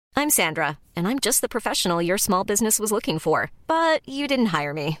I'm Sandra, and I'm just the professional your small business was looking for. But you didn't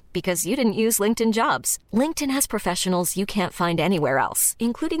hire me because you didn't use LinkedIn Jobs. LinkedIn has professionals you can't find anywhere else,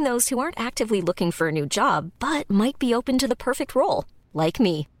 including those who aren't actively looking for a new job, but might be open to the perfect role, like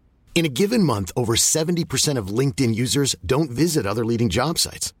me. In a given month, over 70% of LinkedIn users don't visit other leading job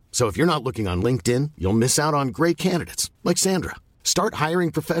sites. So if you're not looking on LinkedIn, you'll miss out on great candidates like Sandra. Start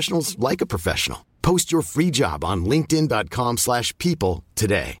hiring professionals like a professional. Post your free job on linkedin.com/people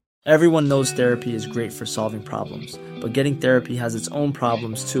today. Everyone knows therapy is great for solving problems, but getting therapy has its own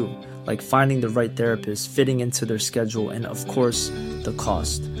problems too, like finding the right therapist, fitting into their schedule, and of course, the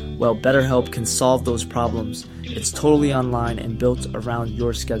cost. Well, BetterHelp can solve those problems. It's totally online and built around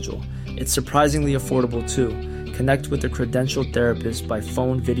your schedule. It's surprisingly affordable too. Connect with a credentialed therapist by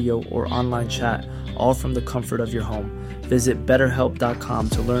phone, video, or online chat, all from the comfort of your home. Visit BetterHelp.com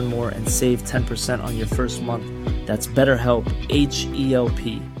to learn more and save 10% on your first month. That's BetterHelp,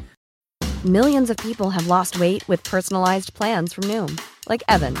 H-E-L-P. Millions of people have lost weight with personalized plans from Noom. Like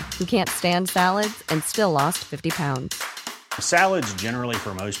Evan, who can't stand salads and still lost 50 pounds. Salads generally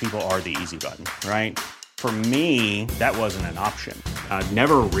for most people are the easy button, right? For me, that wasn't an option. I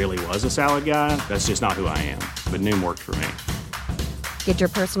never really was a salad guy. That's just not who I am. But Noom worked for me. Get your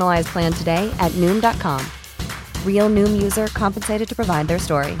personalized plan today at Noom.com. Real Noom user compensated to provide their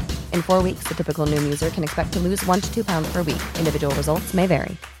story. In 4 weeks, the typical Noom user can expect to lose 1 to 2 pounds per week. Individual results may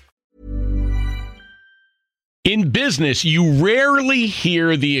vary. In business, you rarely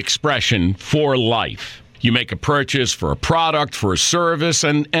hear the expression "for life." You make a purchase for a product, for a service,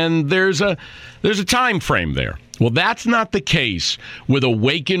 and there's a time frame there. Well, that's not the case with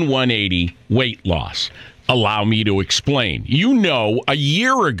Awaken 180 weight loss. Allow me to explain. You know, a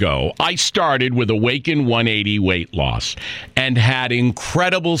year ago, I started with Awaken 180 weight loss and had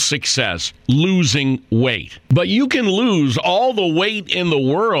incredible success losing weight. But you can lose all the weight in the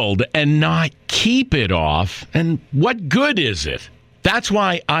world and not keep it off. And what good is it? That's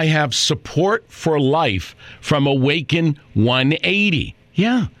why I have support for life from Awaken 180.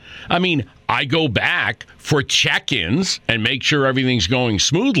 Yeah. I mean, I go back for check-ins and make sure everything's going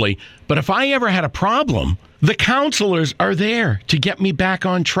smoothly. But if I ever had a problem, the counselors are there to get me back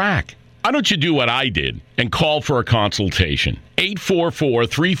on track. Why don't you do what I did and call for a consultation?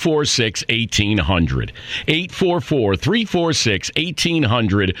 844-346-1800.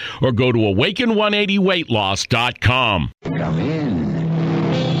 844-346-1800 or go to awaken180weightloss.com. Come in.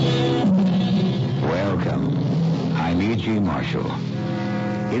 Welcome. I'm E.G. Marshall.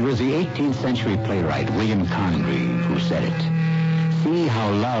 It was the 18th century playwright William Congreve who said it. See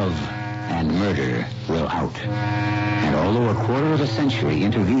how love and murder will out. And although a quarter of a century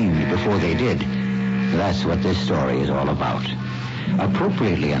intervened before they did, that's what this story is all about.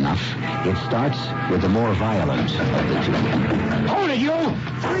 Appropriately enough, it starts with the more violent of the two. Hold it, you!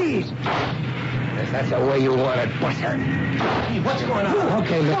 Freeze! If that's the way you want it, butter. Hey, what's going on?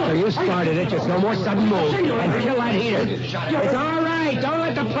 Okay, mister, you started it. Just no more sudden moves. And kill that heater. It's all right. Don't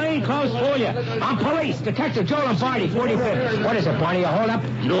let the plain clothes fool you. I'm police. Detective Joe Lombardi, 45th. What is it, Barney? A hold-up?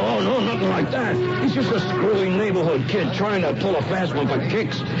 No, nothing like that. He's just a screwy neighborhood kid trying to pull a fast one for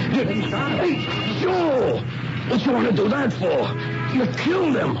kicks. Hey, Joe! What you want to do that for? You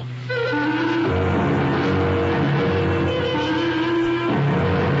killed him.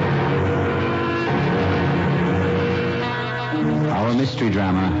 Our mystery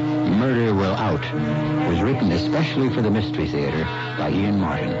drama, Murder Will Out, was written especially for the Mystery Theater by Ian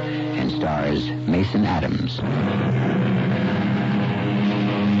Martin and stars Mason Adams.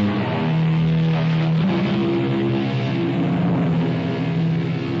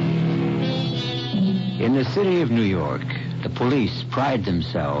 In the city of New York, the police pride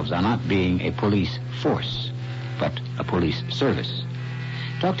themselves on not being a police force, but a police service.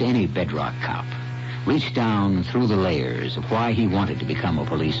 Talk to any bedrock cop. Reach down through the layers of why he wanted to become a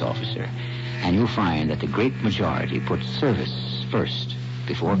police officer, and you'll find that the great majority put service first,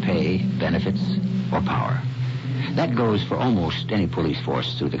 before pay, benefits, or power. That goes for almost any police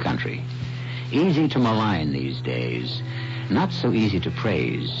force through the country. Easy to malign these days, not so easy to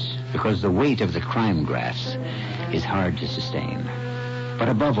praise, because the weight of the crime graphs is hard to sustain. But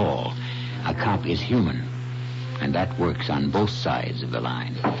above all, a cop is human, and that works on both sides of the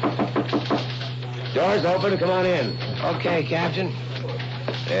line. Doors open. Come on in. Okay, Captain.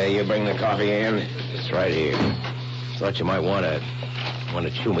 You bring the coffee in? It's right here. Thought you might want to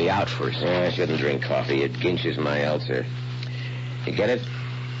chew me out first. Yeah, I shouldn't drink coffee. It ginches my ulcer. You get it?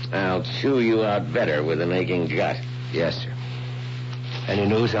 I'll chew you out better with an aching gut. Yes, sir. Any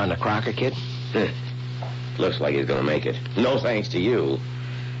news on the Crocker kid? Looks like he's going to make it. No thanks to you.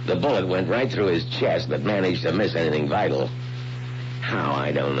 The bullet went right through his chest, but managed to miss anything vital. How?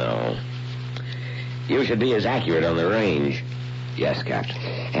 I don't know. You should be as accurate on the range. Yes, Captain.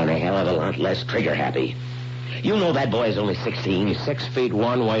 And a hell of a lot less trigger-happy. You know that boy is only 16. He's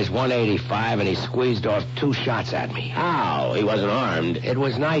 6'1", weighs 185, and he squeezed off 2 shots at me. How? He wasn't armed. It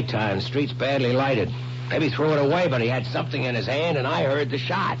was nighttime. The street's badly lighted. Maybe he threw it away, but he had something in his hand, and I heard the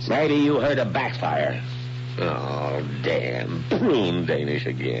shots. Maybe you heard a backfire. Oh, damn. Prune Danish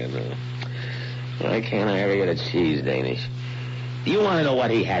again. Why can't I ever get a cheese Danish? You want to know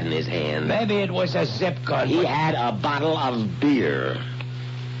what he had in his hand? Maybe it was a zip gun. He had a bottle of beer.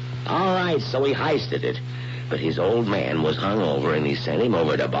 All right, so he heisted it. But his old man was hungover, and he sent him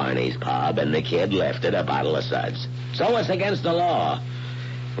over to Barney's pub, and the kid left it a bottle of suds. So it's against the law.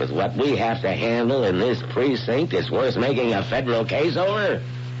 With what we have to handle in this precinct, it's worth making a federal case over.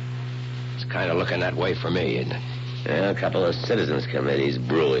 It's kind of looking that way for me, isn't it? A couple of citizens' committees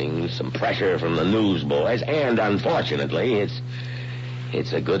brewing, some pressure from the newsboys, and unfortunately,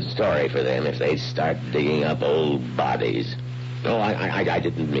 it's a good story for them if they start digging up old bodies. No, I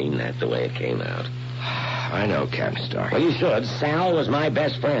didn't mean that the way it came out. I know, Captain Stark. Well, you should. Sal was my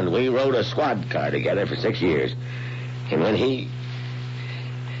best friend. We rode a squad car together for 6 years. And when he...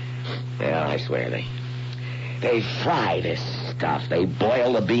 Well, I swear, they fry this stuff. They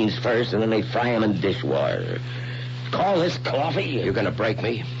boil the beans first, and then they fry them in dishwater. Call this coffee? You're going to break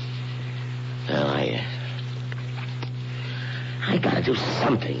me? Well, I gotta do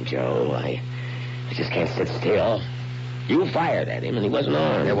something, Joe. I just can't sit still. You fired at him, and he wasn't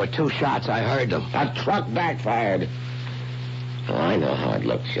armed. There were 2 shots. I heard them. A truck backfired. Oh, I know how it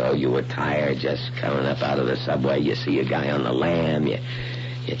looked, Joe. You were tired just coming up out of the subway. You see a guy on the lam. You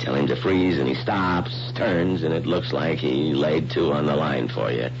tell him to freeze, and he stops, turns, and it looks like he laid 2 on the line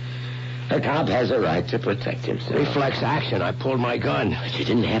for you. A cop has a right to protect himself. Reflex action. I pulled my gun. But you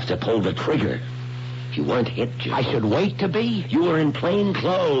didn't have to pull the trigger. You weren't hit, Joe. I should wait to be? You were in plain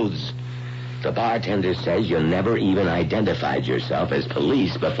clothes. The bartender says you never even identified yourself as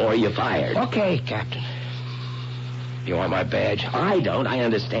police before you fired. Okay, Captain. You want my badge? I don't. I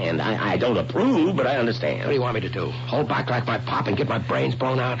understand. I don't approve, but I understand. What do you want me to do? Hold back like my pop and get my brains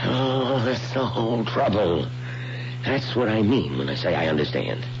blown out? Oh, that's the whole trouble. That's what I mean when I say I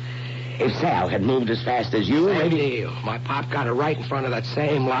understand. If Sal had moved as fast as you... Same deal. My pop got it right in front of that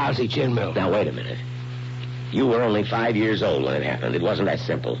same lousy gin mill. Now, wait a minute. You were only 5 years old when it happened. It wasn't that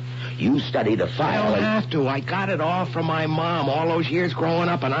simple. You studied the file. I don't have to. I got it all from my mom all those years growing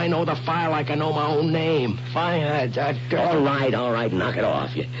up, and I know the file like I know my own name. Fine. All right. Knock it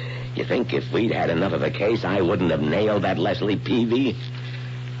off. You think if we'd had enough of a case, I wouldn't have nailed that Leslie Peavy?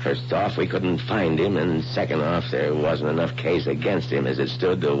 First off, we couldn't find him, and second off, there wasn't enough case against him as it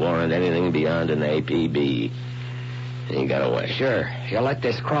stood to warrant anything beyond an APB. And he got away. Sure. You let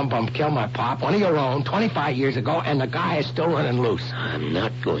this crumb bum kill my pop, one of your own, 25 years ago, and the guy is still running loose. I'm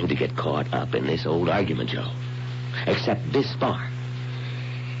not going to get caught up in this old argument, Joe. Except this far.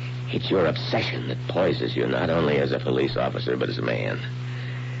 It's your obsession that poisons you not only as a police officer, but as a man.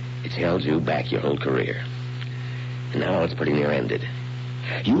 It's held you back your whole career. And now it's pretty near ended.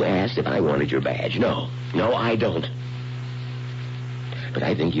 You asked if I wanted your badge. No, I don't. But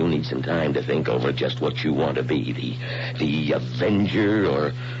I think you need some time to think over just what you want to be. The Avenger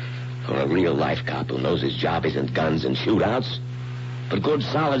or a real-life cop who knows his job isn't guns and shootouts, but good,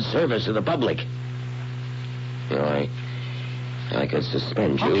 solid service to the public. I could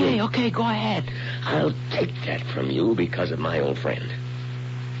suspend you. Okay, go ahead. I'll take that from you because of my old friend.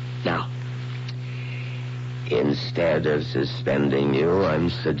 Now, instead of suspending you, I'm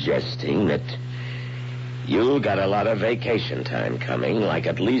suggesting that you got a lot of vacation time coming, like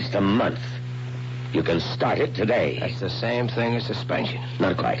at least a month. You can start it today. That's the same thing as suspension.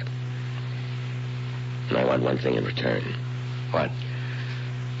 Not quite. And I want one thing in return. What?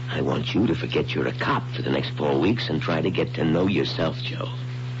 I want you to forget you're a cop for the next 4 weeks and try to get to know yourself, Joe.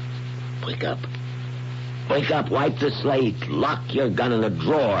 Wake up. Wake up, wipe the slate, lock your gun in a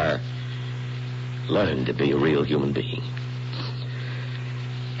drawer. Learn to be a real human being.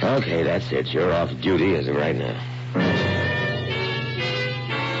 Okay, that's it. You're off duty as of right now.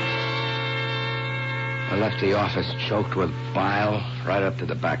 I left the office choked with bile right up to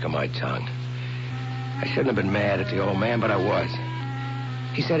the back of my tongue. I shouldn't have been mad at the old man, but I was.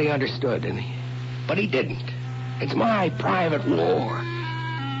 He said he understood, but he didn't. It's my private war.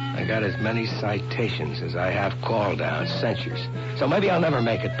 I got as many citations as I have call-downs, censures. So maybe I'll never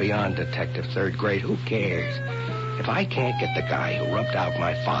make it beyond detective 3rd grade. Who cares? If I can't get the guy who rubbed out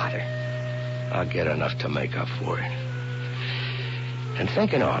my father, I'll get enough to make up for it. And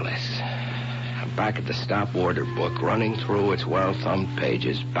thinking all this, I'm back at the stop order book, running through its well-thumbed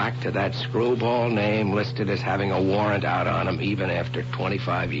pages, back to that screwball name listed as having a warrant out on him even after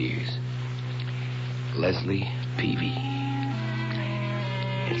 25 years. Leslie Peavy.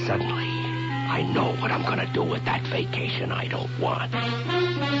 And suddenly, I know what I'm going to do with that vacation I don't want.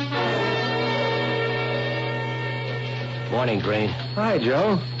 Morning, Green. Hi,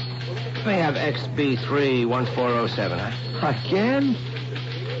 Joe. May have XB31407, huh? Again?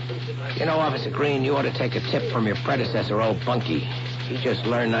 You know, Officer Green, you ought to take a tip from your predecessor, old Bunky. He just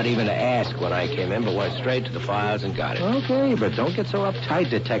learned not even to ask when I came in, but went straight to the files and got it. Okay, but don't get so uptight,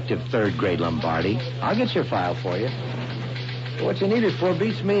 Detective Third-Grade Lombardi. I'll get your file for you. What you need it for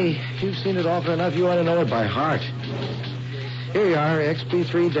beats me. You've seen it often enough, you ought to know it by heart. Here you are,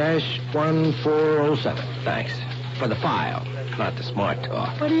 XB3-1407. Thanks. For the file, not the smart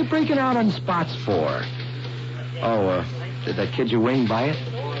talk. What are you breaking out on spots for? Oh, did that kid you wing buy it?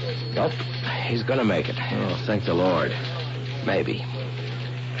 Nope. He's gonna make it. Oh, thank the Lord. Maybe.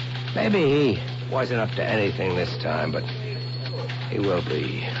 Maybe he wasn't up to anything this time, but he will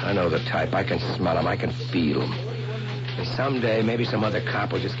be. I know the type. I can smell him. I can feel him. And someday, maybe some other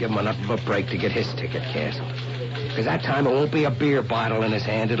cop will just give him enough of a break to get his ticket canceled. Because that time it won't be a beer bottle in his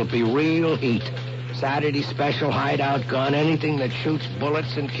hand. It'll be real heat. Saturday special hideout gun, anything that shoots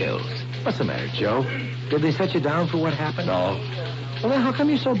bullets and kills. What's the matter, Joe? Did they set you down for what happened? No. Well, then how come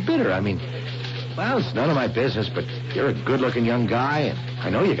you're so bitter? I mean, well, it's none of my business, but you're a good-looking young guy, and I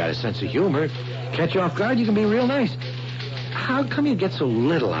know you got a sense of humor. Catch you off guard, you can be real nice. How come you get so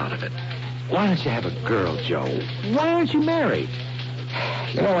little out of it? Why don't you have a girl, Joe? Why aren't you married?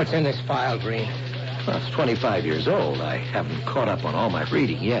 You know what's in this file, Green? Well, it's 25 years old. I haven't caught up on all my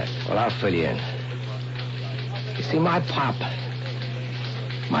reading yet. Well, I'll fill you in. You see, my pop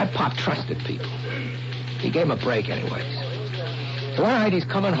trusted people. He gave him a break anyways. So one night he's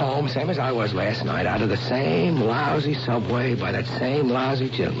coming home, same as I was last night, out of the same lousy subway by that same lousy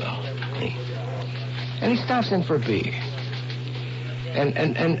gin mill. And he stops in for a beer.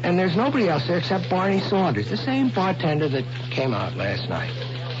 And there's nobody else there except Barney Saunders, the same bartender that came out last night.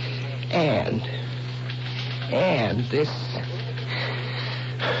 And this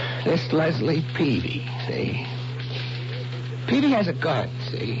Leslie Peavy, see? Peavy has a gun,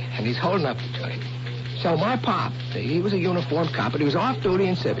 see? And he's holding up to him. So my pop, see, he was a uniformed cop, but he was off duty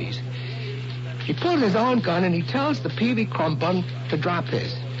in civvies. He pulls his own gun and he tells the Peavy crumb bum to drop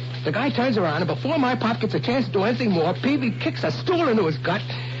his. The guy turns around, and before my pop gets a chance to do anything more, Peavy kicks a stool into his gut,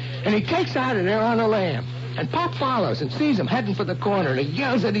 and he takes out of there on a lam. And Pop follows and sees him heading for the corner, and he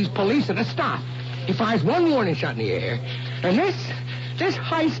yells at these police to stop. He fires one warning shot in the air, and this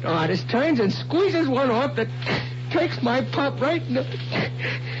heist artist turns and squeezes one off that takes my pop right in the...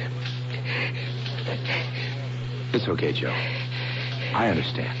 It's okay, Joe. I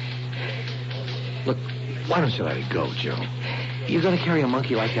understand. Look, why don't you let it go, Joe? You're going to carry a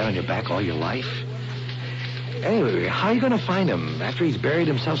monkey like that on your back all your life? Anyway, how are you going to find him after he's buried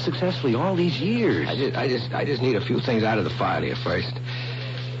himself successfully all these years? I just need a few things out of the file here first.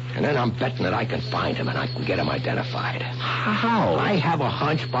 And then I'm betting that I can find him and I can get him identified. How? I have a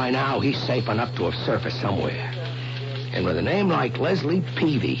hunch by now he's safe enough to have surfaced somewhere. And with a name like Leslie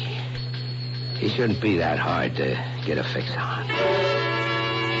Peavy, he shouldn't be that hard to get a fix on.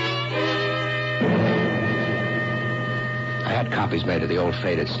 I had copies made of the old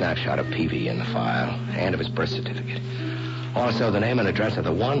faded snapshot of Peavy in the file and of his birth certificate. Also, the name and address of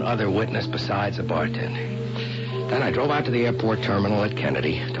the one other witness besides the bartender. Then I drove out to the airport terminal at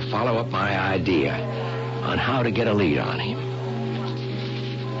Kennedy to follow up my idea on how to get a lead on him.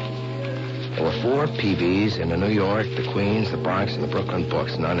 There were 4 Peavys in the New York, the Queens, the Bronx, and the Brooklyn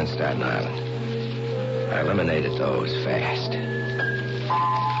books, none in Staten Island. I eliminated those fast.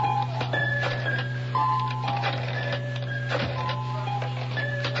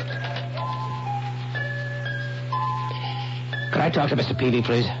 Could I talk to Mr. Peavy,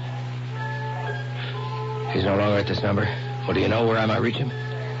 please? He's no longer at this number. Well, do you know where I might reach him?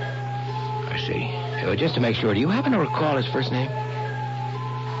 I see. Just to make sure, do you happen to recall his first name?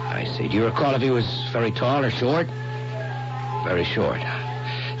 I see. Do you recall if he was very tall or short? Very short.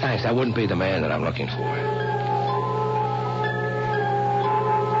 Thanks. That wouldn't be the man that I'm looking for.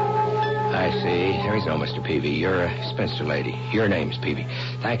 I see. There is no Mr. Peavy. You're a spinster lady. Your name's Peavy.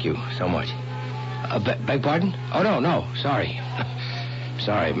 Thank you so much. Beg pardon? Oh, no. Sorry.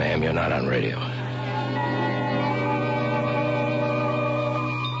 Sorry, ma'am. You're not on radio.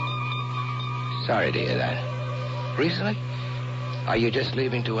 Sorry to hear that. Recently? Are you just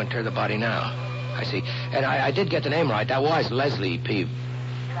leaving to inter the body now? I see. And I did get the name right. That was Leslie Peavy.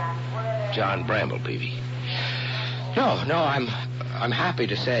 John Bramble Peavy. No, I'm happy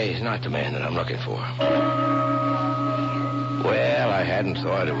to say he's not the man that I'm looking for. Well, I hadn't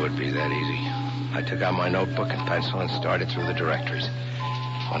thought it would be that easy. I took out my notebook and pencil and started through the directories.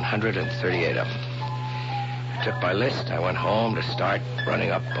 138 of them. I took my list. I went home to start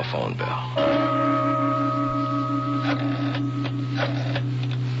running up a phone bill.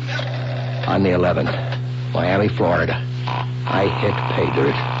 On the 11th, Miami, Florida, I hit pay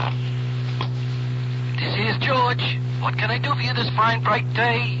dirt. This here's George. What can I do for you this fine, bright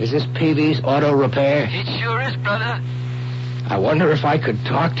day? Is this Peavy's Auto Repair? It sure is, brother. I wonder if I could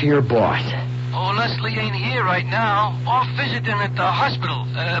talk to your boss. Oh, Leslie ain't here right now. Off visiting at the hospital.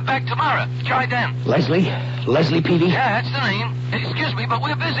 Back tomorrow. Try then. Leslie? Leslie Peavy? Yeah, that's the name. Excuse me, but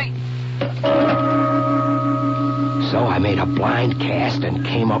we're busy. So I made a blind cast and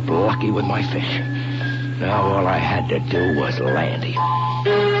came up lucky with my fish. Now all I had to do was land him.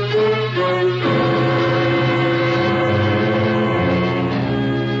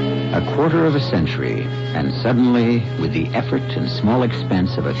 A quarter of a century, and suddenly, with the effort and small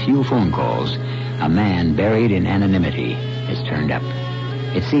expense of a few phone calls, a man buried in anonymity is turned up.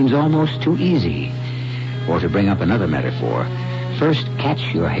 It seems almost too easy. Or to bring up another metaphor, first catch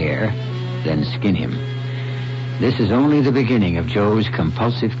your hare, then skin him. This is only the beginning of Joe's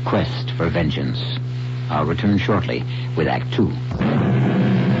compulsive quest for vengeance. I'll return shortly with Act 2.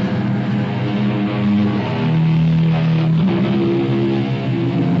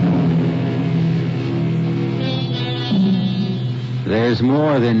 There's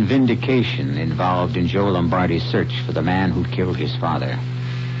more than vindication involved in Joe Lombardi's search for the man who killed his father.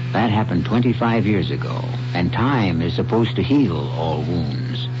 That happened 25 years ago, and time is supposed to heal all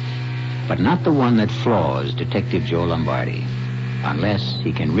wounds. But not the one that flaws Detective Joe Lombardi, unless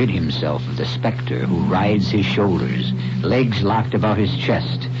he can rid himself of the specter who rides his shoulders, legs locked about his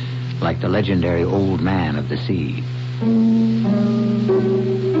chest, like the legendary old man of the sea.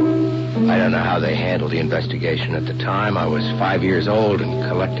 I don't know how they handled the investigation at the time. I was 5 years old and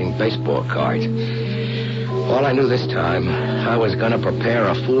collecting baseball cards. All I knew this time, I was going to prepare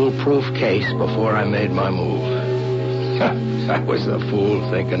a foolproof case before I made my move. I was a fool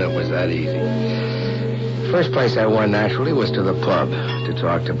thinking it was that easy. First place I went, naturally, was to the pub to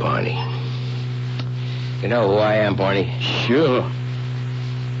talk to Barney. You know who I am, Barney? Sure.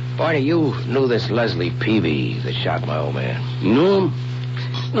 Barney, you knew this Leslie Peavy that shot my old man. Knew him?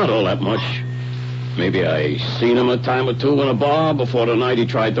 Not all that much. Maybe I seen him a time or two in a bar before the night he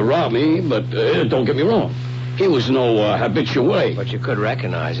tried to rob me, but don't get me wrong. He was no habitué. But you could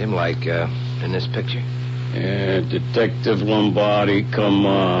recognize him, like in this picture. Yeah, Detective Lombardi, come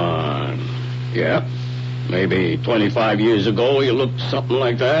on. Yeah, maybe 25 years ago he looked something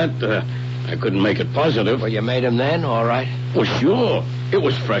like that. I couldn't make it positive. Well, you made him then, all right? Well, sure. It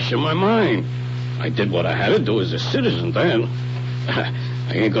was fresh in my mind. I did what I had to do as a citizen then.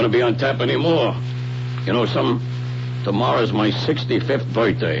 I ain't going to be on tap anymore. You know something? Tomorrow's my 65th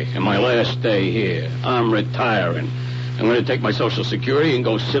birthday and my last day here. I'm retiring. I'm going to take my Social Security and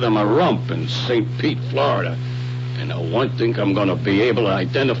go sit on my rump in St. Pete, Florida. And the one thing I'm going to be able to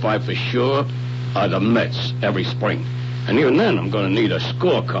identify for sure are the Mets every spring. And even then, I'm going to need a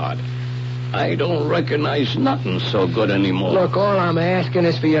scorecard. I don't recognize nothing so good anymore. Look, all I'm asking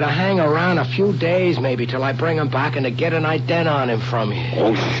is for you to hang around a few days, maybe, till I bring him back and to get an ident on him from you.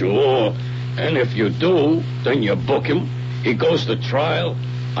 Oh, sure. And if you do, then you book him. He goes to trial.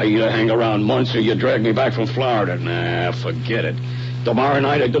 I either hang around months or you drag me back from Florida. Nah, forget it. Tomorrow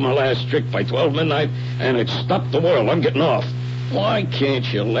night I do my last trick by 12 midnight, and it's stop the world. I'm getting off. Why can't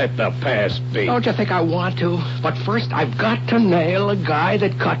you let the past be? Don't you think I want to? But first, I've got to nail a guy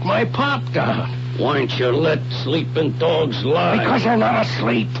that cut my pop down. Why don't you let sleeping dogs lie? Because they're not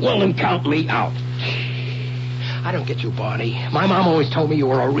asleep. Well, then count me out. I don't get you, Barney. My mom always told me you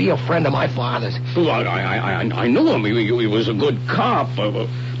were a real friend of my father's. Well, I knew him. He was a good cop, but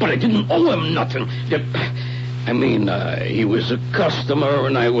I didn't owe him nothing. I mean, he was a customer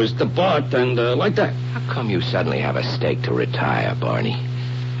and I was the bartender, like that. How come you suddenly have a stake to retire, Barney?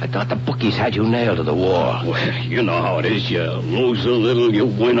 I thought the bookies had you nailed to the wall. Well, you know how it is. You lose a little, you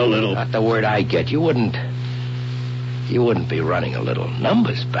win a little. Not the word I get. You wouldn't be running a little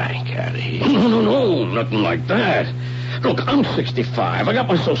numbers bank out of here. No, nothing like that. Look, I'm 65. I got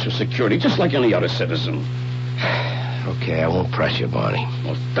my Social Security just like any other citizen. Okay, I won't press you, Barney.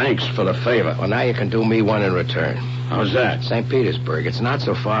 Well, thanks for the favor. Well, now you can do me one in return. How's that? St. Petersburg. It's not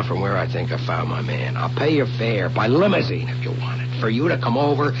so far from where I think I found my man. I'll pay your fare by limousine if you want it, for you to come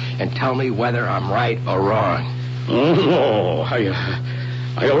over and tell me whether I'm right or wrong. Oh,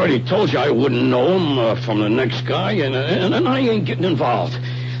 I already told you I wouldn't know him from the next guy, and I ain't getting involved.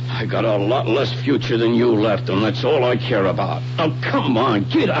 I got a lot less future than you left, and that's all I care about. Now, come on,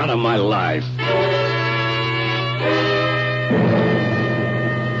 get out of my life.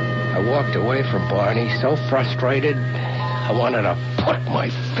 I walked away from Barney so frustrated, I wanted to put my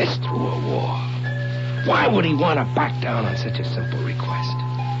fist through a wall. Why would he want to back down on such a simple request?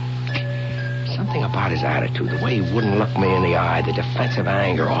 Something about his attitude, the way he wouldn't look me in the eye, the defensive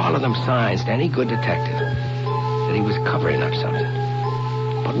anger, all of them signs to any good detective that he was covering up something.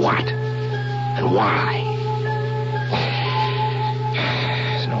 But what? And why?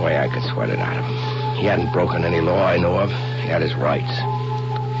 There's no way I could sweat it out of him. He hadn't broken any law I know of. He had his rights.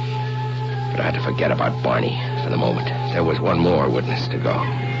 But I had to forget about Barney for the moment. There was one more witness to go.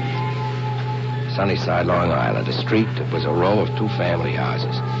 Sunnyside, Long Island, a street that was a row of 2 family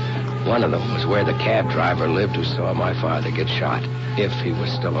houses. One of them was where the cab driver lived who saw my father get shot, if he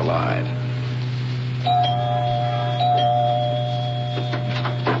was still alive.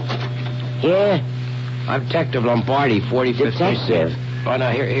 Yeah? I'm Detective Lombardi, 45th Detective? Oh,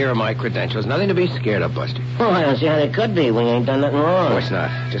 now, here are my credentials. Nothing to be scared of, Buster. Oh, I don't see how there could be. We ain't done nothing wrong. Of course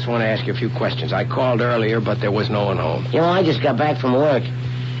not. Just want to ask you a few questions. I called earlier, but there was no one home. You know, I just got back from work.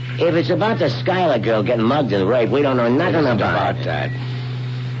 If it's about the Schuyler girl getting mugged and raped, we don't know nothing about it. That.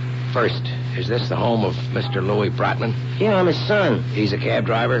 First, is this the home of Mr. Louis Bratman? Yeah, I'm his son. He's a cab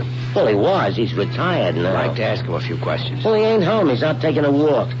driver? Well, he was. He's retired now. I'd like to ask him a few questions. Well, he ain't home. He's out taking a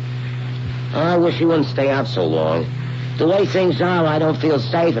walk. I wish he wouldn't stay out so long. The way things are, I don't feel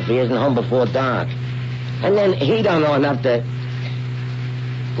safe if he isn't home before dark. And then he don't know enough to...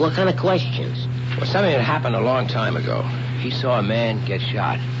 What kind of questions? Well, something that happened a long time ago. He saw a man get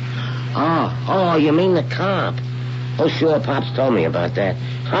shot. Oh, you mean the cop? Oh, sure, Pops told me about that.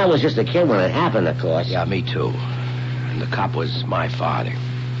 I was just a kid when it happened, of course. Yeah, me too. And the cop was my father.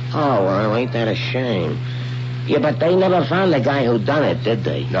 Oh, well, ain't that a shame? Yeah, but they never found the guy who done it, did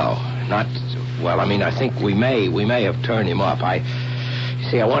they? No, not... Well, I mean, I think we may have turned him up. You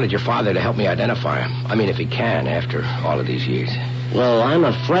see, I wanted your father to help me identify him. I mean, if he can, after all of these years. Well, I'm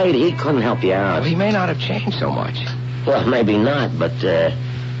afraid he couldn't help you out. Well, he may not have changed so much. Well, maybe not, but,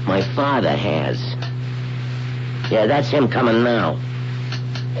 my father has. Yeah, that's him coming now.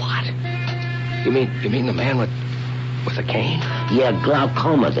 What? You mean the man with a cane? Yeah,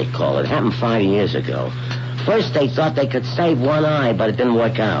 glaucoma, they call it. Happened 5 years ago. First, they thought they could save one eye, but it didn't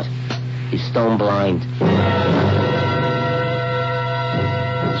work out. He's stone blind.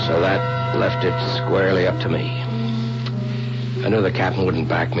 So that left it squarely up to me. I knew the captain wouldn't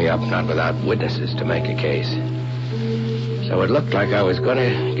back me up, not without witnesses to make a case. So it looked like I was going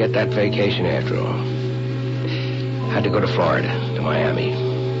to get that vacation after all. Had to go to Florida, to Miami.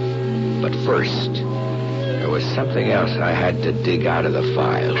 But first, there was something else I had to dig out of the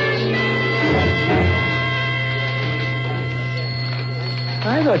files.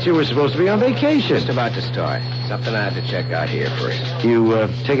 I thought you were supposed to be on vacation. Just about to start. Something I had to check out here first. You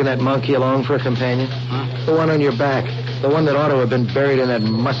taking that monkey along for a companion? Huh? The one on your back. The one that ought to have been buried in that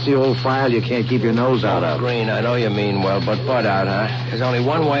musty old file you can't keep your nose out of. Green, I know you mean well, but butt out, huh? There's only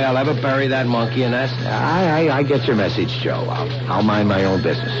one way I'll ever bury that monkey, and that's... I get your message, Joe. I'll mind my own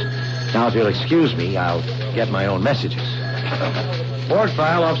business. Now, if you'll excuse me, I'll get my own messages. Board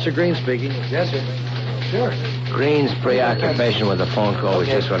file, Officer Green speaking. Yes, sir. Sure. Green's preoccupation with the phone call was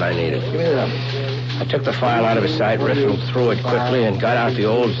just what I needed. Give me the number. I took the file out of his sight, riffled through it quickly, and got out the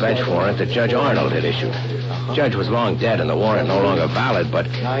old bench warrant that Judge Arnold had issued. The judge was long dead and the warrant no longer valid, but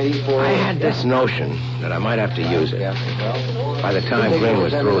I had this notion that I might have to use it. By the time Green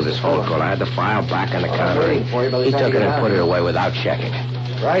was through with his phone call, I had the file back on the counter, and he took it and put it away without checking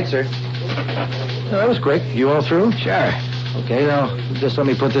it. Right, sir. No, that was quick. You all through? Sure. Okay, now, just let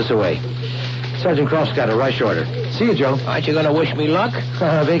me put this away. Sergeant Cross got a rush order. See you, Joe. Aren't you going to wish me luck?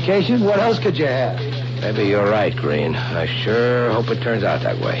 Vacation? What else could you have? Maybe you're right, Green. I sure hope it turns out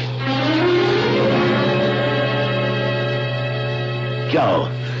that way. Joe,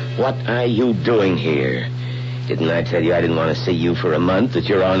 what are you doing here? Didn't I tell you I didn't want to see you for a month, that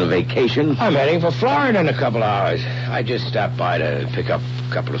you're on a vacation? I'm heading for Florida in a couple hours. I just stopped by to pick up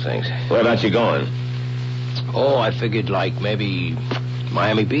a couple of things. Where about you going? Oh, I figured like maybe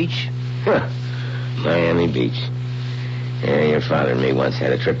Miami Beach. Huh. Miami Beach. Yeah, your father and me once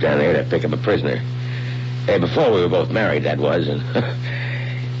had a trip down there to pick up a prisoner. Hey, before we were both married, that was, and...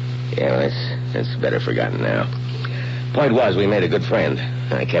 yeah, well, that's better forgotten now. Point was, we made a good friend.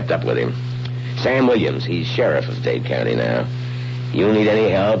 I kept up with him. Sam Williams, he's sheriff of Dade County now. You need any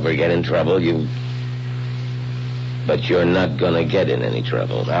help or get in trouble, But you're not gonna get in any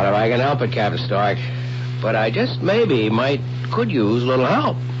trouble. Not if I can help it, Captain Stark. But I just maybe could use a little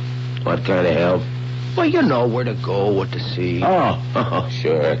help. What kind of help? Well, you know where to go, what to see. Oh,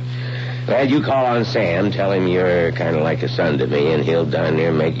 sure. Well, you call on Sam, tell him you're kind of like a son to me, and he'll down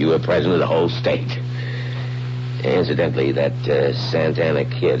there make you a president of the whole state. Incidentally, that Santana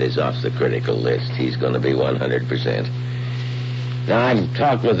kid is off the critical list. He's going to be 100%. Now, I've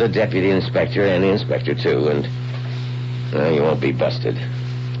talked with the deputy inspector and the inspector, too, and you won't be busted.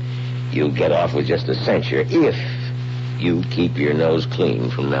 You'll get off with just a censure if you keep your nose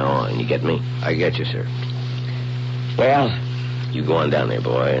clean from now on. You get me? I get you, sir. Well, you go on down there,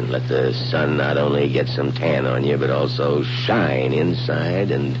 boy, and let the sun not only get some tan on you, but also shine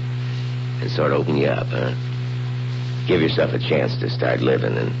inside and sort of open you up, huh? Give yourself a chance to start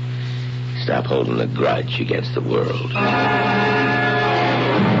living and stop holding a grudge against the world.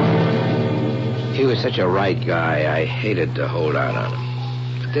 He was such a right guy, I hated to hold out on him.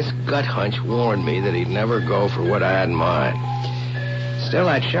 But this gut hunch warned me that he'd never go for what I had in mind. Still,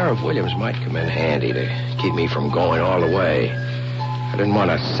 that Sheriff Williams might come in handy to keep me from going all the way. I didn't want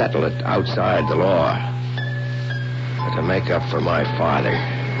to settle it outside the law. But to make up for my father,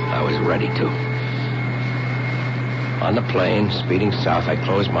 I was ready to. On the plane, speeding south, I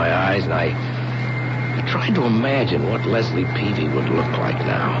closed my eyes and I tried to imagine what Leslie Peavy would look like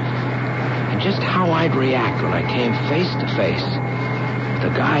now. And just how I'd react when I came face to face with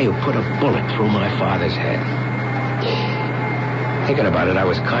the guy who put a bullet through my father's head. Thinking about it, I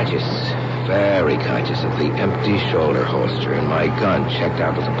was conscious, very conscious of the empty shoulder holster and my gun checked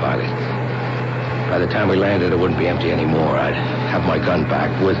out with the pilot. By the time we landed, it wouldn't be empty anymore. I'd have my gun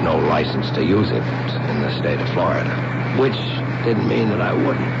back with no license to use it in the state of Florida, which didn't mean that I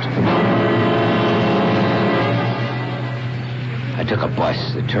wouldn't. I took a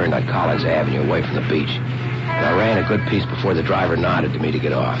bus that turned on Collins Avenue away from the beach, and I ran a good piece before the driver nodded to me to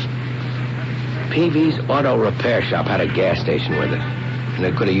get off. Peavy's auto repair shop had a gas station with it, and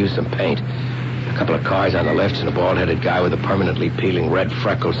it could have used some paint. A couple of cars on the left and a bald-headed guy with a permanently peeling red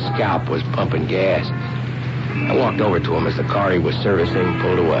freckled scalp was pumping gas. I walked over to him as the car he was servicing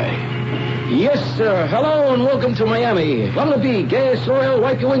pulled away. Yes, sir. Hello and welcome to Miami. What'll it be? Gas, oil,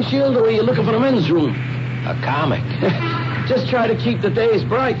 wipe your windshield, or are you looking for the men's room? A comic. Just try to keep the days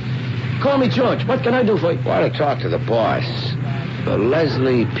bright. Call me George. What can I do for you? Want to talk to the boss.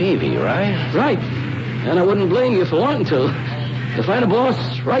 Leslie Peavy, right? Right. And I wouldn't blame you for wanting to. To find a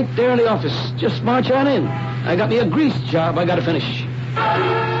boss right there in the office. Just march on in. I got me a grease job I got to finish.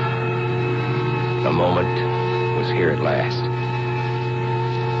 The moment was here at last.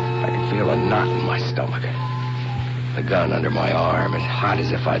 I could feel a knot in my stomach. The gun under my arm, as hot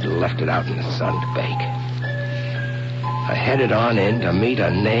as if I'd left it out in the sun to bake. I headed on in to meet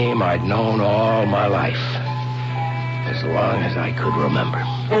a name I'd known all my life. As long as I could remember.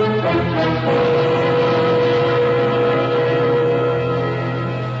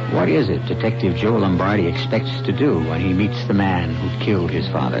 What is it Detective Joe Lombardi expects to do when he meets the man who killed his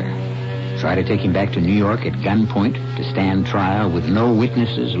father? Try to take him back to New York at gunpoint to stand trial with no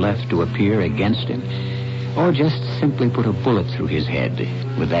witnesses left to appear against him? Or just simply put a bullet through his head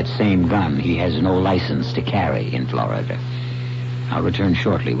with that same gun he has no license to carry in Florida? I'll return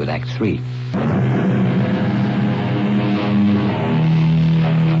shortly with Act 3.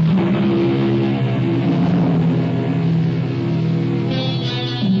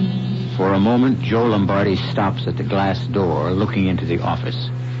 For a moment, Joe Lombardi stops at the glass door, looking into the office.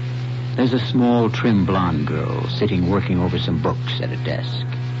 There's a small, trim blonde girl sitting working over some books at a desk.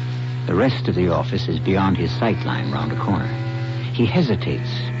 The rest of the office is beyond his sight line round a corner. He hesitates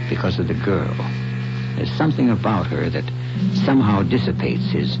because of the girl. There's something about her that somehow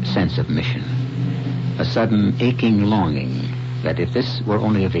dissipates his sense of mission. A sudden aching longing that if this were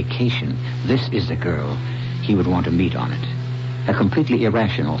only a vacation, this is the girl he would want to meet on it. A completely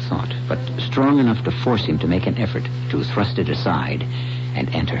irrational thought, but strong enough to force him to make an effort to thrust it aside and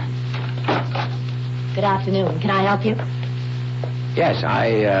enter. Good afternoon. Can I help you? Yes,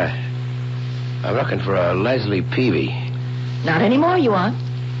 I'm looking for a Leslie Peavy. Not anymore, you aren't.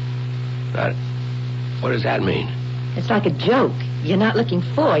 What does that mean? It's like a joke. You're not looking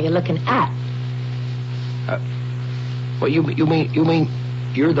for, you're looking at. Well, you mean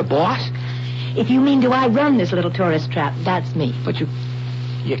you're the boss? If you mean do I run this little tourist trap, that's me. But you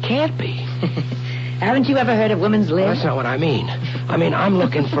can't be. Haven't you ever heard of women's lib? Well, that's not what I mean. I mean, I'm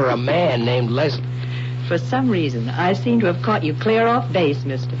looking for a man named Leslie. For some reason, I seem to have caught you clear off base,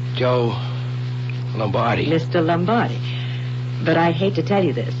 mister. Joe Lombardi. Mr. Lombardi. But I hate to tell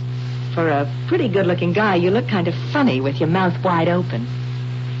you this. For a pretty good-looking guy, you look kind of funny with your mouth wide open.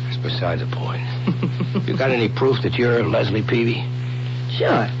 That's beside the point. You got any proof that you're Leslie Peavy?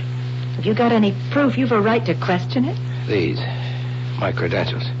 Sure. Have you got any proof you've a right to question it? These. My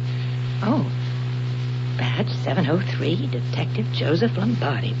credentials. Oh. Badge 703, Detective Joseph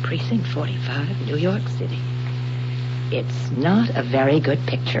Lombardi, Precinct 45, New York City. It's not a very good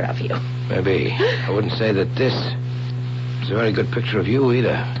picture of you. Maybe. I wouldn't say that this is a very good picture of you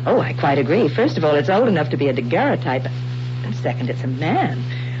either. Oh, I quite agree. First of all, it's old enough to be a daguerreotype. And second, it's a man.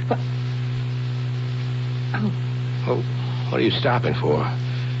 What? Oh. Oh, what are you stopping for?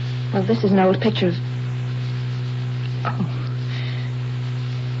 Well, this is an old picture of... Oh.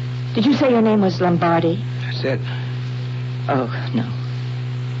 Did you say your name was Lombardi? That's it. Oh, no.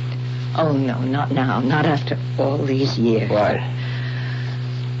 Oh, no, not now. Not after all these years. What?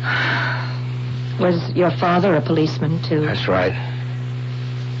 Was your father a policeman, too? That's right.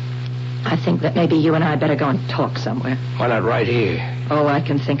 I think that maybe you and I better go and talk somewhere. Why not right here? Oh, I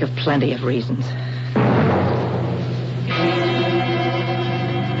can think of plenty of reasons.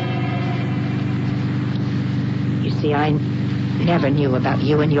 You see, I never knew about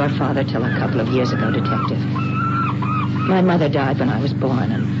you and your father till a couple of years ago, Detective. My mother died when I was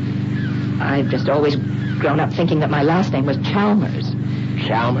born, and I've just always grown up thinking that my last name was Chalmers.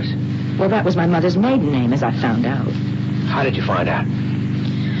 Chalmers? Well, that was my mother's maiden name, as I found out. How did you find out?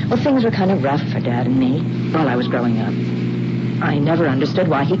 Well, things were kind of rough for Dad and me while I was growing up. I never understood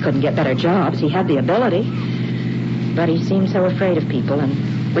why he couldn't get better jobs. He had the ability. But he seemed so afraid of people,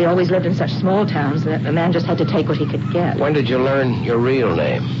 and we always lived in such small towns that a man just had to take what he could get. When did you learn your real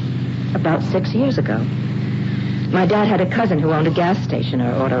name? About 6 years ago. My dad had a cousin who owned a gas station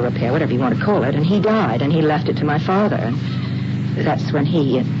or auto repair, whatever you want to call it, and he died, and he left it to my father. And that's when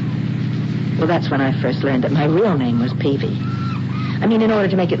that's when I first learned that my real name was Peavy. I mean, in order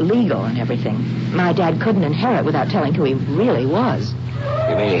to make it legal and everything. My dad couldn't inherit without telling who he really was.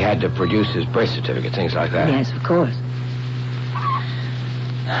 You mean he had to produce his birth certificate, things like that? Yes, of course.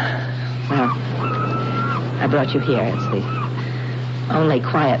 Well, I brought you here. It's the only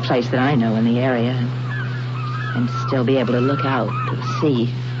quiet place that I know in the area. And still be able to look out to the sea.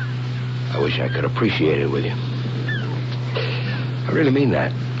 I wish I could appreciate it with you. I really mean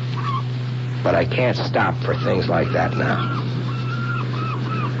that. But I can't stop for things like that now.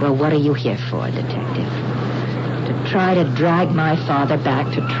 Well, what are you here for, Detective? To try to drag my father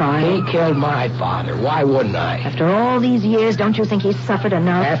back to trial? He killed my father. Why wouldn't I? After all these years, don't you think he's suffered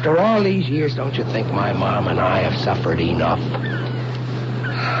enough? After all these years, don't you think my mom and I have suffered enough?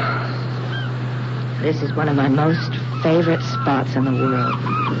 This is one of my most favorite spots in the world.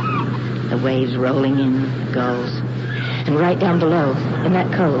 The waves rolling in, the gulls. And right down below, in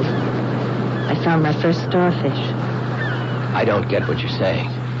that cove, I found my first starfish. I don't get what you're saying.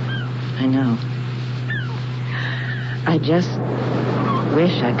 I know. I just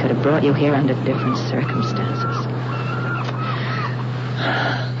wish I could have brought you here under different circumstances.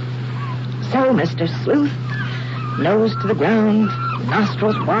 So, Mr. Sleuth, nose to the ground,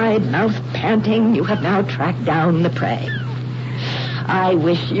 nostrils wide, mouth panting, you have now tracked down the prey. I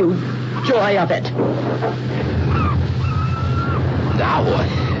wish you joy of it. Now what?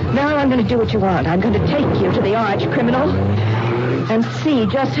 Now I'm going to do what you want. I'm going to take you to the arch criminal and see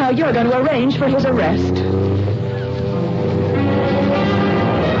just how you're going to arrange for his arrest.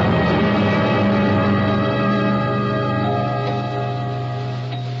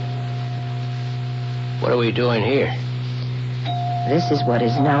 What are we doing here? This is what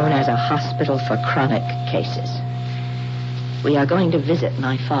is known as a hospital for chronic cases. We are going to visit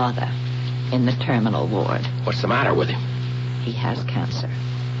my father in the terminal ward. What's the matter with him? He has cancer.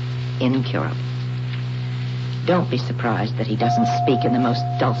 Incurable. Don't be surprised that he doesn't speak in the most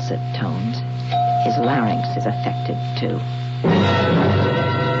dulcet tones. His larynx is affected, too.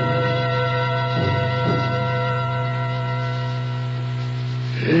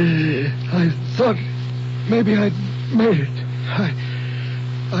 I thought maybe I'd made it.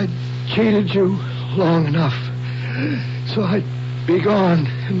 I cheated you long enough so I'd be gone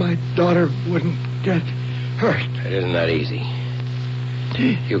and my daughter wouldn't get hurt. It isn't that easy.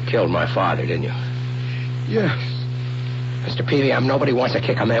 You killed my father, didn't you? Yes. Mr. Peavy, nobody wants to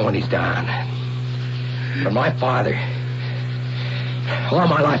kick a man when he's down. But my father, all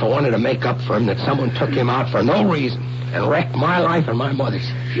my life I wanted to make up for him that someone took him out for no reason and wrecked my life and my mother's.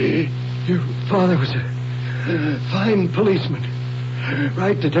 Your father was a fine policeman.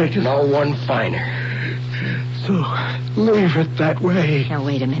 Right, Detective? No one finer. So, leave it that way. Now,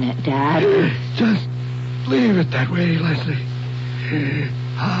 wait a minute, Dad. Just leave it that way, Leslie.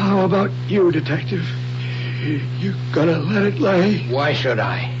 How about you, Detective? You gonna let it lay? Why should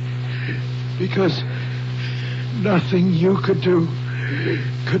I? Because nothing you could do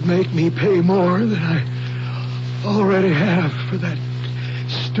could make me pay more than I already have for that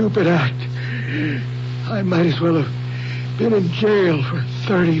stupid act. I might as well have been in jail for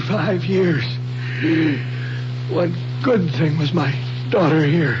 35 years. one good thing was my daughter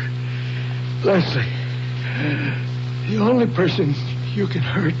here, Leslie. The only person you can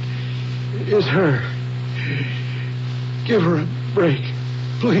hurt is her. Give her a break,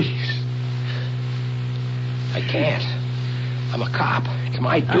 please. I can't. I'm a cop. It's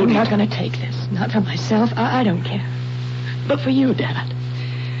my duty. I'm not going to take this. Not for myself. I don't care. But for you, Dad.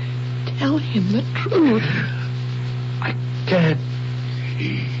 Tell him the truth. I can't.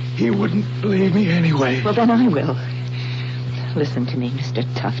 He wouldn't believe me anyway. Well, then I will. Listen to me, Mr.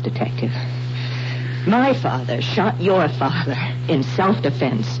 Tough Detective. My father shot your father in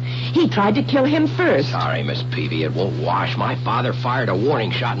self-defense. He tried to kill him first. Sorry, Miss Peavy. It won't wash. My father fired a warning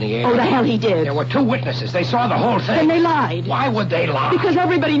shot in the air. Oh, the hell he did. There were 2 witnesses. They saw the whole thing. Then they lied. Why would they lie? Because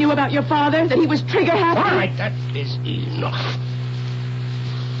everybody knew about your father, that he was trigger-happy. All right, that is enough.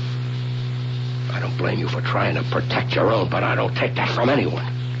 I don't blame you for trying to protect your own, but I don't take that from anyone.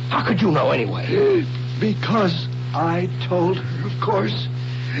 How could you know anyway? Because I told her, of course,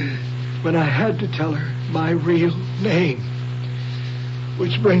 when I had to tell her my real name.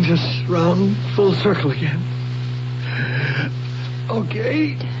 Which brings us round full circle again.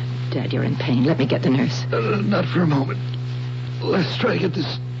 Okay. Dad, you're in pain. Let me get the nurse. Not for a moment. Let's try to get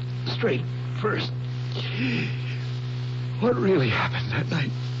this straight first. What really happened that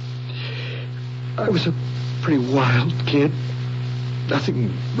night? I was a pretty wild kid.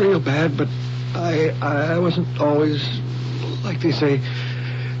 Nothing real bad, but I wasn't always, like they say,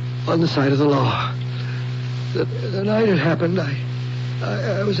 on the side of the law. The night it happened,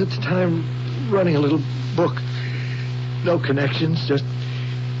 I was at the time running a little book. No connections, just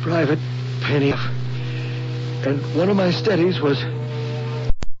private penny. And one of my studies was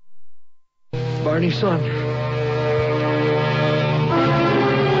Barney's son.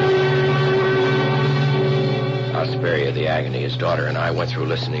 I'll spare you the agony his daughter and I went through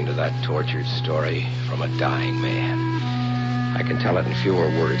listening to that tortured story from a dying man. I can tell it in fewer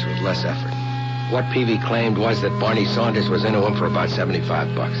words with less effort. What Peavy claimed was that Barney Saunders was into him for about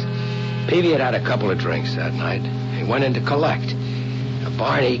 $75. Peavy had had a couple of drinks that night. He went in to collect.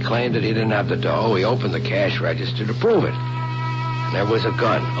 Barney claimed that he didn't have the dough. He opened the cash register to prove it. And there was a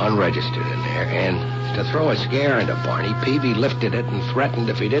gun, unregistered, in there. And to throw a scare into Barney, Peavy lifted it and threatened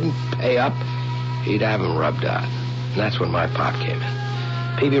if he didn't pay up, he'd have him rubbed out. And that's when my pop came in.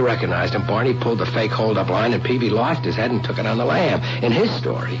 Peavy recognized him. Barney pulled the fake hold-up line, and Peavy lost his head and took it on the lam. In his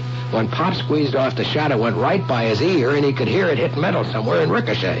story, when Pop squeezed off the shot, it went right by his ear, and he could hear it hit metal somewhere and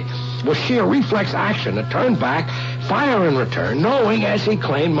ricochet. With sheer reflex action, it turned back, fire in return, knowing, as he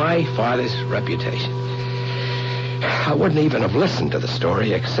claimed, my father's reputation. I wouldn't even have listened to the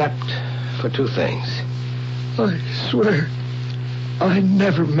story except for 2 things. I swear, I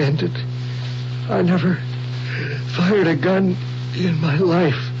never meant it. I never fired a gun in my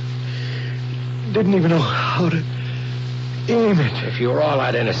life. Didn't even know how to aim it. If you were all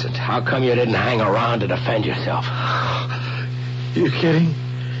that innocent, how come you didn't hang around to defend yourself? You kidding?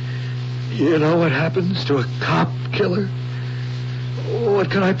 You know what happens to a cop killer? What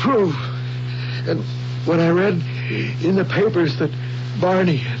can I prove? And when I read in the papers that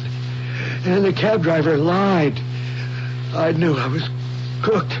Barney and the cab driver lied, I knew I was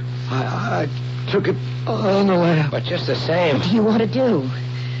cooked. I took it on the lam. But just the same... What do you want to do?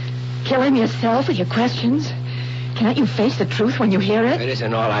 Kill him yourself with your questions? Can't you face the truth when you hear it? It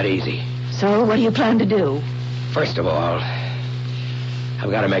isn't all that easy. So what do you plan to do? First of all, I've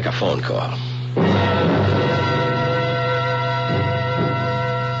got to make a phone call.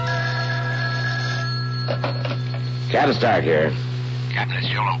 Captain Stark here. Captain, it's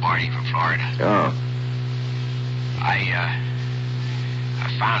Joe Lombardi from Florida. Oh. I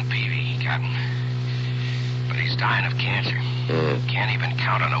found Peavy, Captain. But he's dying of cancer. Can't even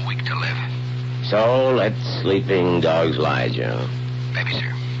count on a week to live. So let sleeping dogs lie, Joe. Maybe,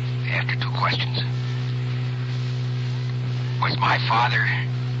 sir. After 2 questions. Was my father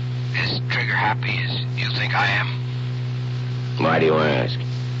as trigger-happy as you think I am? Why do you ask?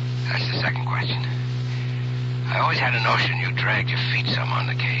 That's the second question. I always had a notion you dragged your feet some on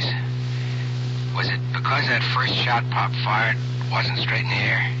the case. Was it because that first shot Pop fired wasn't straight in the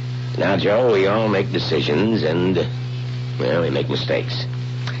air? Now, Joe, we all make decisions and, well, we make mistakes.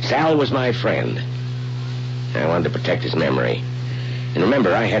 Sal was my friend. I wanted to protect his memory. And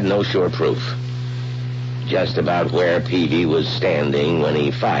remember, I had no sure proof. Just about where Peavy was standing when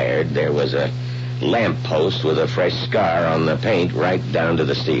he fired, there was a lamppost with a fresh scar on the paint right down to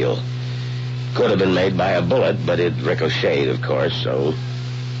the steel. Could have been made by a bullet, but it ricocheted, of course, so...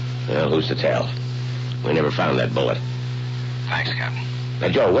 Well, who's to tell? We never found that bullet. Thanks, Captain. Now,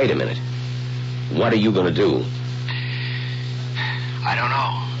 Joe, wait a minute. What are you going to do? I don't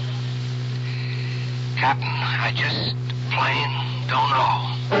know. Captain, I just plain don't know.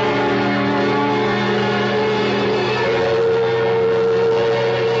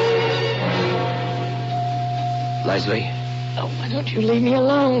 Leslie, Oh, why don't you leave me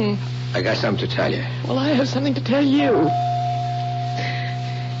alone? I got something to tell you. Well, I have something to tell you.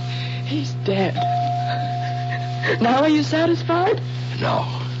 He's dead. Now are you satisfied? No.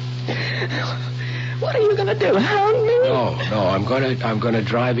 What are you going to do? Hound me? No, I'm gonna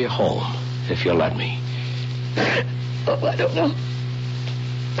drive you home, if you'll let me. Oh, I don't know.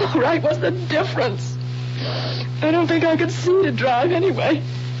 All right, what's the difference? I don't think I could see to drive anyway.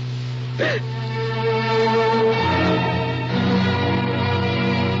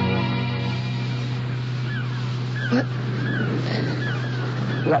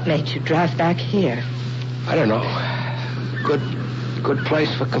 What made you drive back here? I don't know. Good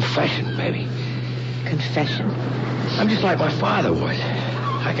place for confession, maybe. Confession? I'm just like my father was.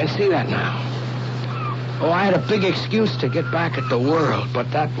 I can see that now. Oh, I had a big excuse to get back at the world,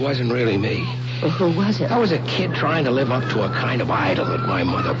 but that wasn't really me. Well, who was it? I was a kid trying to live up to a kind of idol that my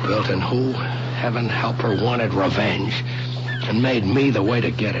mother built and who, heaven help her, wanted revenge and made me the way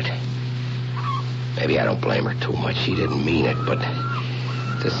to get it. Maybe I don't blame her too much. She didn't mean it, but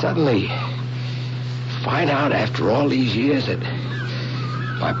to suddenly find out after all these years that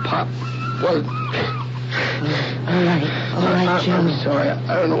my pop was... All right, Joe. I'm sorry.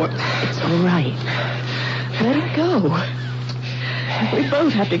 I don't know what... It's all right. Let it go. We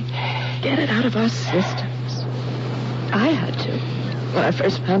both have to get it out of our systems. I had to. When I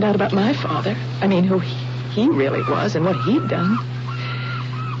first found out about my father. I mean, who he really was and what he'd done.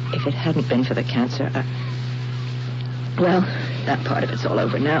 If it hadn't been for the cancer, well, that part of it's all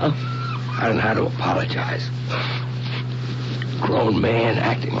over now. I don't know how to apologize. Grown man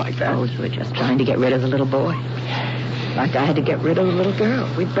acting like that. Oh, you were just trying to get rid of the little boy. Like I had to get rid of the little girl.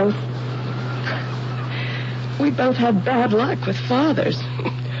 We both had bad luck with fathers.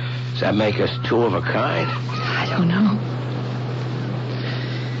 Does that make us two of a kind? I don't know.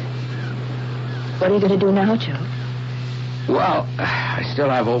 What are you going to do now, Joe? Well, I still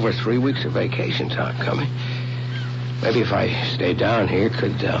have over 3 weeks of vacation time coming. Maybe if I stay down here,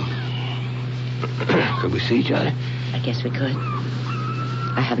 could we see each other? I guess we could.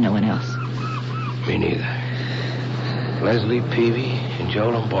 I have no one else. Me neither. Leslie Peavy and Joe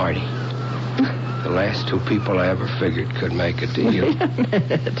Lombardi. The last two people I ever figured could make a deal. Wait a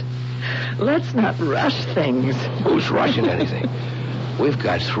minute. Let's not rush things. Who's rushing anything? We've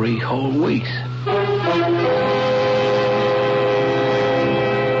got 3 whole weeks.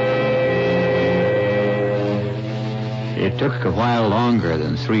 It took a while longer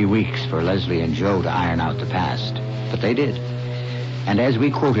than 3 weeks for Leslie and Joe to iron out the past, but they did. And as we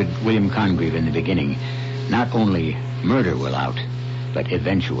quoted William Congreve in the beginning, not only murder will out, but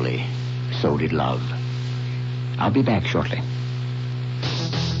eventually so did love. I'll be back shortly.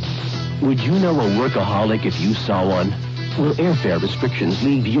 Would you know a workaholic if you saw one? Will airfare restrictions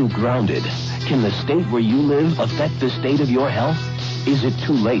leave you grounded? Can the state where you live affect the state of your health? Is it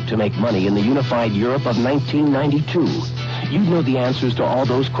too late to make money in the unified Europe of 1992? You'd know the answers to all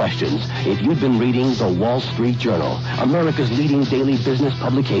those questions if you'd been reading the Wall Street Journal, America's leading daily business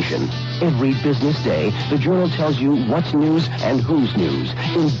publication. Every business day, the Journal tells you what's news and who's news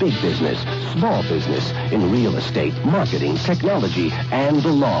in big business, small business, in real estate, marketing, technology, and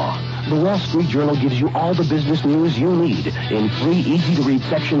the law. The Wall Street Journal gives you all the business news you need in 3 easy-to-read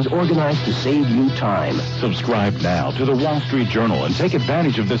sections organized to save you time. Subscribe now to the Wall Street Journal and take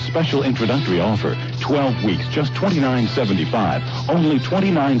advantage of this special introductory offer. 12 weeks, just $29.75. Only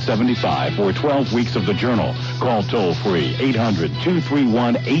 $29.75 for 12 weeks of the Journal. Call toll-free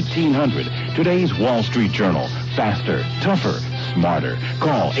 800-231-1800. Today's Wall Street Journal. Faster, tougher, smarter.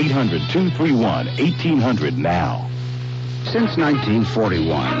 Call 800-231-1800 now. Since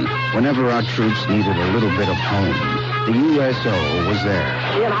 1941, whenever our troops needed a little bit of home, the USO was there.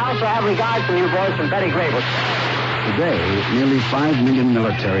 Ian, I also have regards from you boys from Betty Grable. Today, nearly 5 million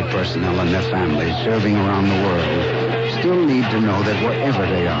military personnel and their families serving around the world still need to know that wherever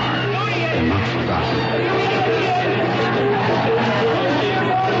they are, they're not forgotten.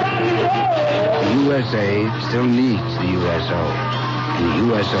 The USA still needs the USO, and the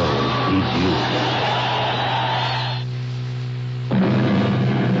USO needs you.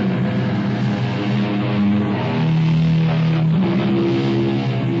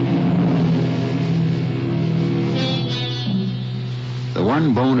 The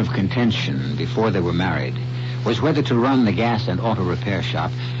one bone of contention before they were married was whether to run the gas and auto repair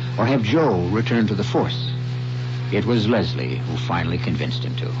shop or have Joe return to the force. It was Leslie who finally convinced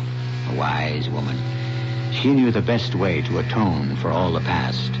him to. A wise woman. She knew the best way to atone for all the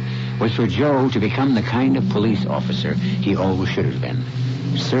past was for Joe to become the kind of police officer he always should have been.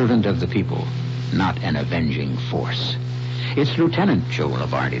 Servant of the people, not an avenging force. It's Lieutenant Joe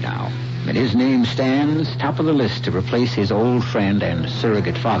Lavardi now, and his name stands top of the list to replace his old friend and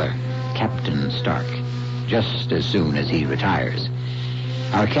surrogate father, Captain Stark, just as soon as he retires.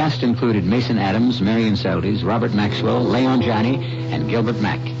 Our cast included Mason Adams, Marion Seldes, Robert Maxwell, Leon Janney, and Gilbert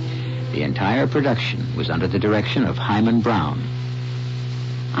Mack. The entire production was under the direction of Hyman Brown.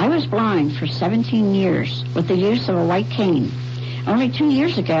 I was blind for 17 years with the use of a white cane. Only 2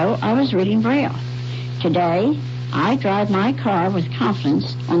 years ago, I was reading Braille. Today, I drive my car with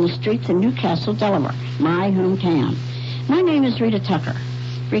confidence on the streets of Newcastle, Delaware, my hometown. My name is Rita Tucker.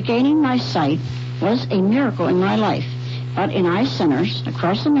 Regaining my sight was a miracle in my life, but in eye centers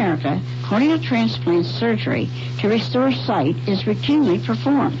across America, corneal transplant surgery to restore sight is routinely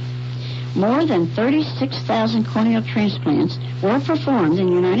performed. More than 36,000 corneal transplants were performed in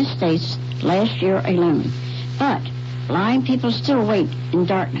the United States last year alone. But blind people still wait in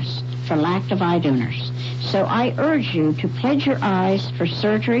darkness for lack of eye donors. So I urge you to pledge your eyes for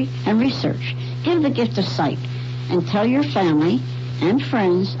surgery and research. Give the gift of sight and tell your family and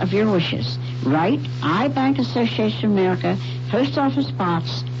friends of your wishes. Write I Bank Association of America, Post Office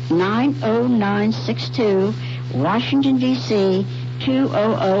Box 90962, Washington, D.C.,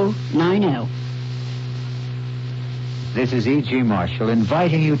 20090. This is E.G. Marshall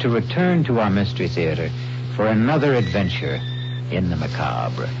inviting you to return to our Mystery Theater for another adventure in the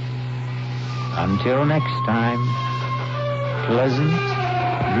macabre. Until next time, pleasant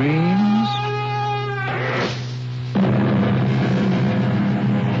dreams.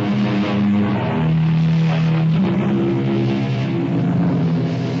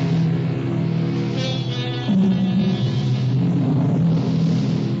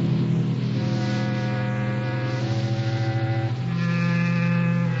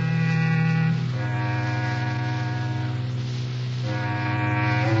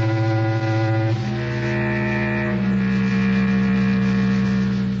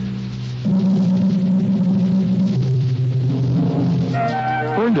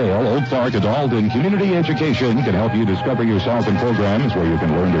 Park Adult and Community Education can help you discover yourself in programs where you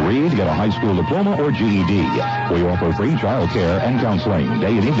can learn to read, get a high school diploma or GED. We offer free child care and counseling.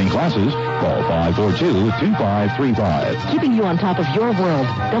 Day and evening classes. Call 542-2535. Keeping you on top of your world.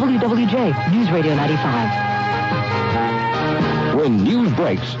 WWJ News Radio 95. When news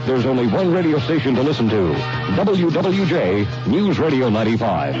breaks, there's only one radio station to listen to. WWJ News Radio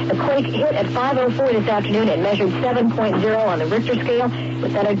 95. The quake hit at 5:04 this afternoon. It measured 7.0 on the Richter scale.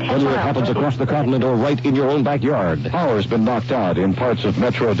 Whether it happens across the continent or right in your own backyard. Power's been knocked out in parts of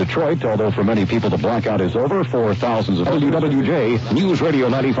Metro Detroit, although for many people the blackout is over. For thousands of WWJ, News Radio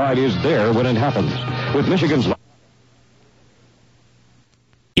 95 is there when it happens. With Michigan's...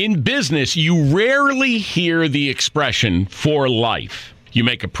 In business, you rarely hear the expression for life. You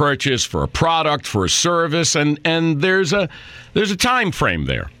make a purchase for a product, for a service, and there's a time frame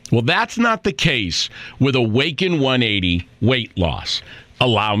there. Well, that's not the case with Awaken 180 weight loss.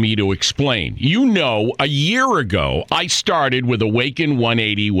 Allow me to explain. You know, a year ago, I started with Awaken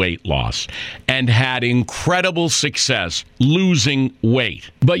 180 weight loss and had incredible success losing weight.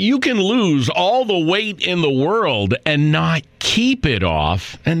 But you can lose all the weight in the world and not keep it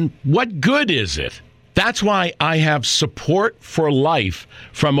off. And what good is it? That's why I have support for life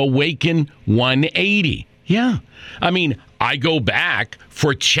from Awaken 180. Yeah. I mean, I go back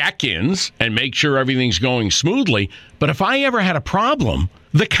for check-ins and make sure everything's going smoothly. But if I ever had a problem,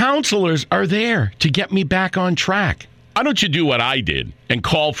 the counselors are there to get me back on track. Why don't you do what I did and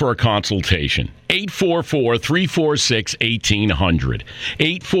call for a consultation? 844-346-1800.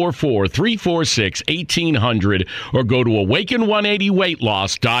 844-346-1800 or go to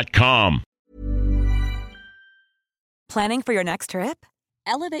awaken180weightloss.com. Planning for your next trip?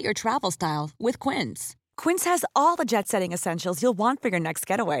 Elevate your travel style with Quince. Quince has all the jet-setting essentials you'll want for your next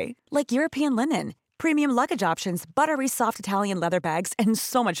getaway, like European linen, premium luggage options, buttery soft Italian leather bags, and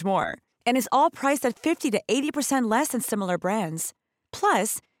so much more. And is all priced at 50 to 80% less than similar brands.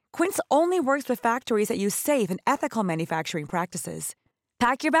 Plus, Quince only works with factories that use safe and ethical manufacturing practices.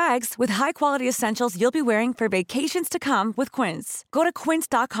 Pack your bags with high-quality essentials you'll be wearing for vacations to come with Quince. Go to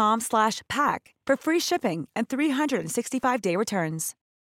quince.com/pack for free shipping and 365-day returns.